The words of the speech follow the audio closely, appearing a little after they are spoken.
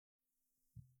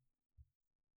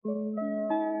Hello,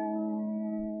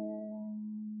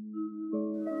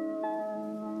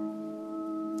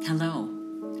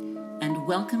 and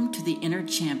welcome to The Inner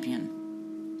Champion.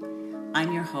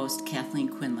 I'm your host, Kathleen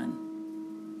Quinlan.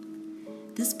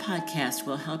 This podcast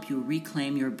will help you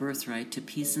reclaim your birthright to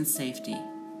peace and safety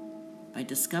by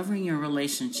discovering your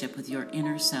relationship with your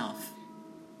inner self.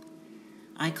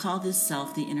 I call this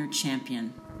self the inner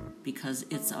champion because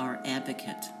it's our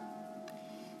advocate.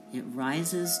 It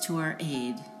rises to our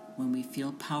aid when we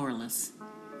feel powerless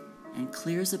and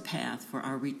clears a path for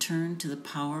our return to the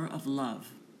power of love.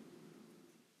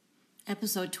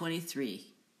 Episode 23,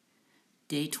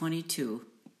 Day 22,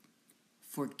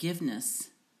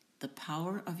 Forgiveness, the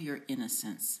Power of Your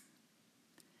Innocence.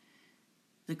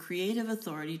 The creative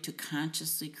authority to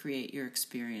consciously create your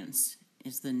experience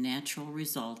is the natural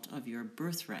result of your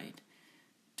birthright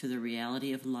to the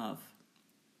reality of love.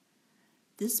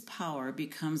 This power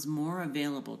becomes more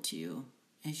available to you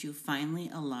as you finally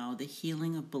allow the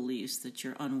healing of beliefs that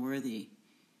you're unworthy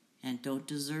and don't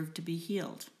deserve to be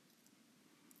healed.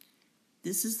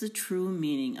 This is the true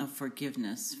meaning of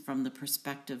forgiveness from the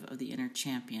perspective of the inner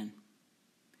champion.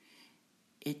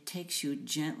 It takes you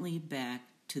gently back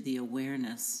to the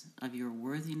awareness of your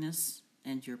worthiness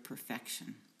and your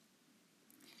perfection.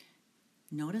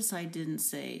 Notice I didn't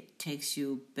say takes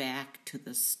you back to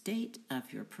the state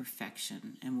of your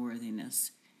perfection and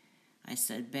worthiness. I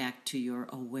said back to your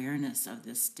awareness of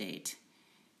this state,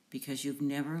 because you've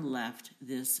never left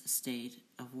this state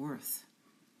of worth.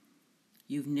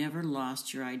 You've never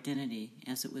lost your identity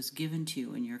as it was given to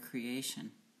you in your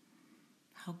creation.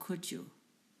 How could you?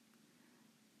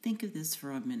 Think of this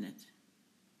for a minute.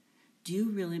 Do you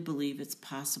really believe it's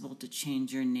possible to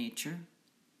change your nature?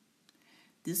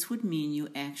 This would mean you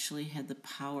actually had the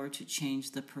power to change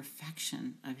the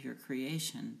perfection of your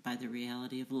creation by the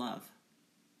reality of love.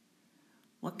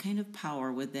 What kind of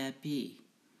power would that be?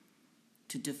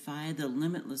 To defy the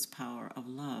limitless power of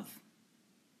love.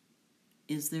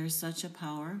 Is there such a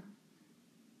power?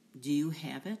 Do you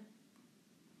have it?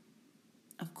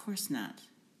 Of course not.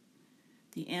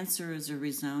 The answer is a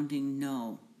resounding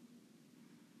no.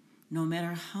 No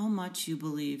matter how much you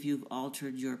believe you've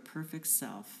altered your perfect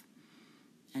self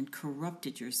and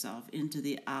corrupted yourself into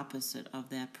the opposite of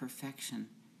that perfection,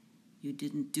 you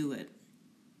didn't do it.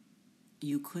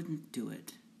 You couldn't do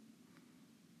it.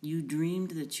 You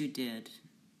dreamed that you did,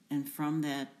 and from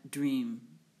that dream,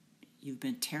 you've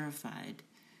been terrified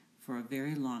for a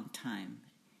very long time,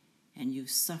 and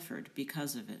you've suffered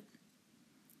because of it.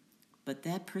 But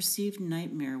that perceived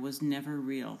nightmare was never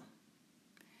real.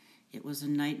 It was a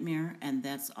nightmare, and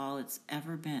that's all it's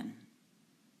ever been.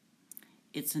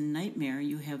 It's a nightmare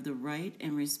you have the right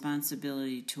and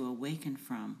responsibility to awaken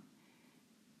from,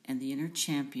 and the inner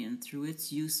champion, through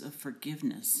its use of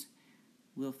forgiveness,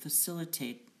 will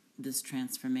facilitate this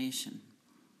transformation.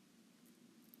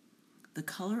 The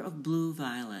color of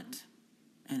blue-violet,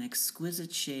 an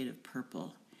exquisite shade of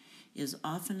purple, is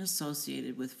often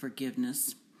associated with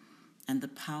forgiveness and the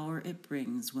power it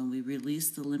brings when we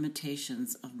release the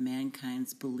limitations of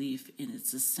mankind's belief in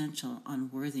its essential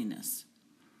unworthiness.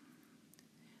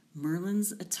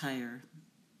 Merlin's attire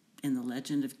in the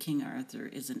legend of King Arthur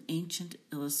is an ancient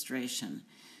illustration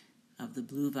of the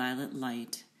blue-violet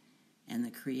light and the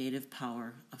creative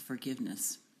power of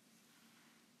forgiveness.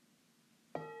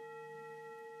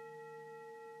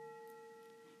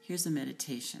 Here's a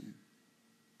meditation.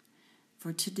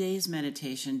 For today's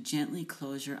meditation, gently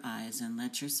close your eyes and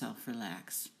let yourself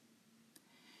relax.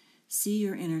 See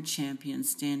your inner champion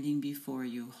standing before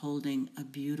you holding a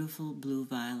beautiful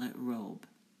blue-violet robe.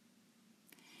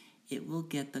 It will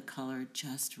get the color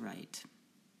just right.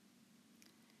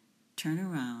 Turn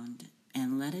around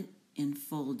and let it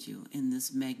enfold you in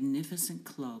this magnificent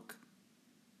cloak.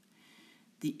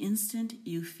 The instant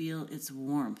you feel its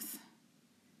warmth,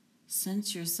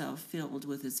 sense yourself filled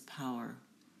with its power,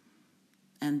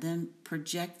 and then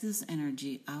project this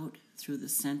energy out through the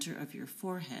center of your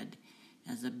forehead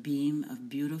as a beam of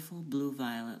beautiful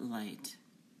blue-violet light.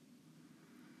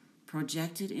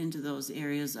 Project it into those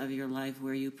areas of your life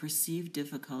where you perceive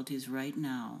difficulties right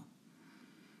now,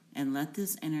 and let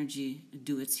this energy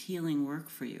do its healing work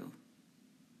for you.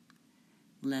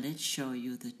 Let it show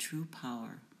you the true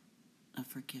power of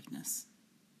forgiveness.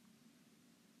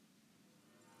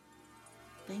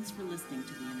 Thanks for listening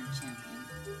to The Inner Champion.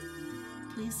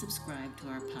 Please subscribe to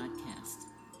our podcast.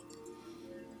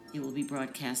 It will be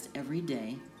broadcast every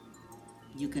day.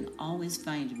 You can always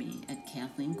find me at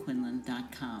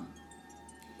kathleenquinlan.com.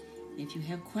 If you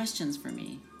have questions for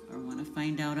me or want to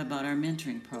find out about our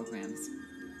mentoring programs,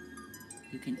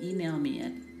 you can email me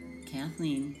at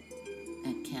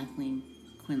kathleen@kathleenquinlan.com.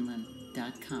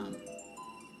 quinlan.com.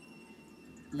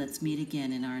 Let's meet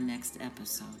again in our next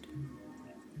episode.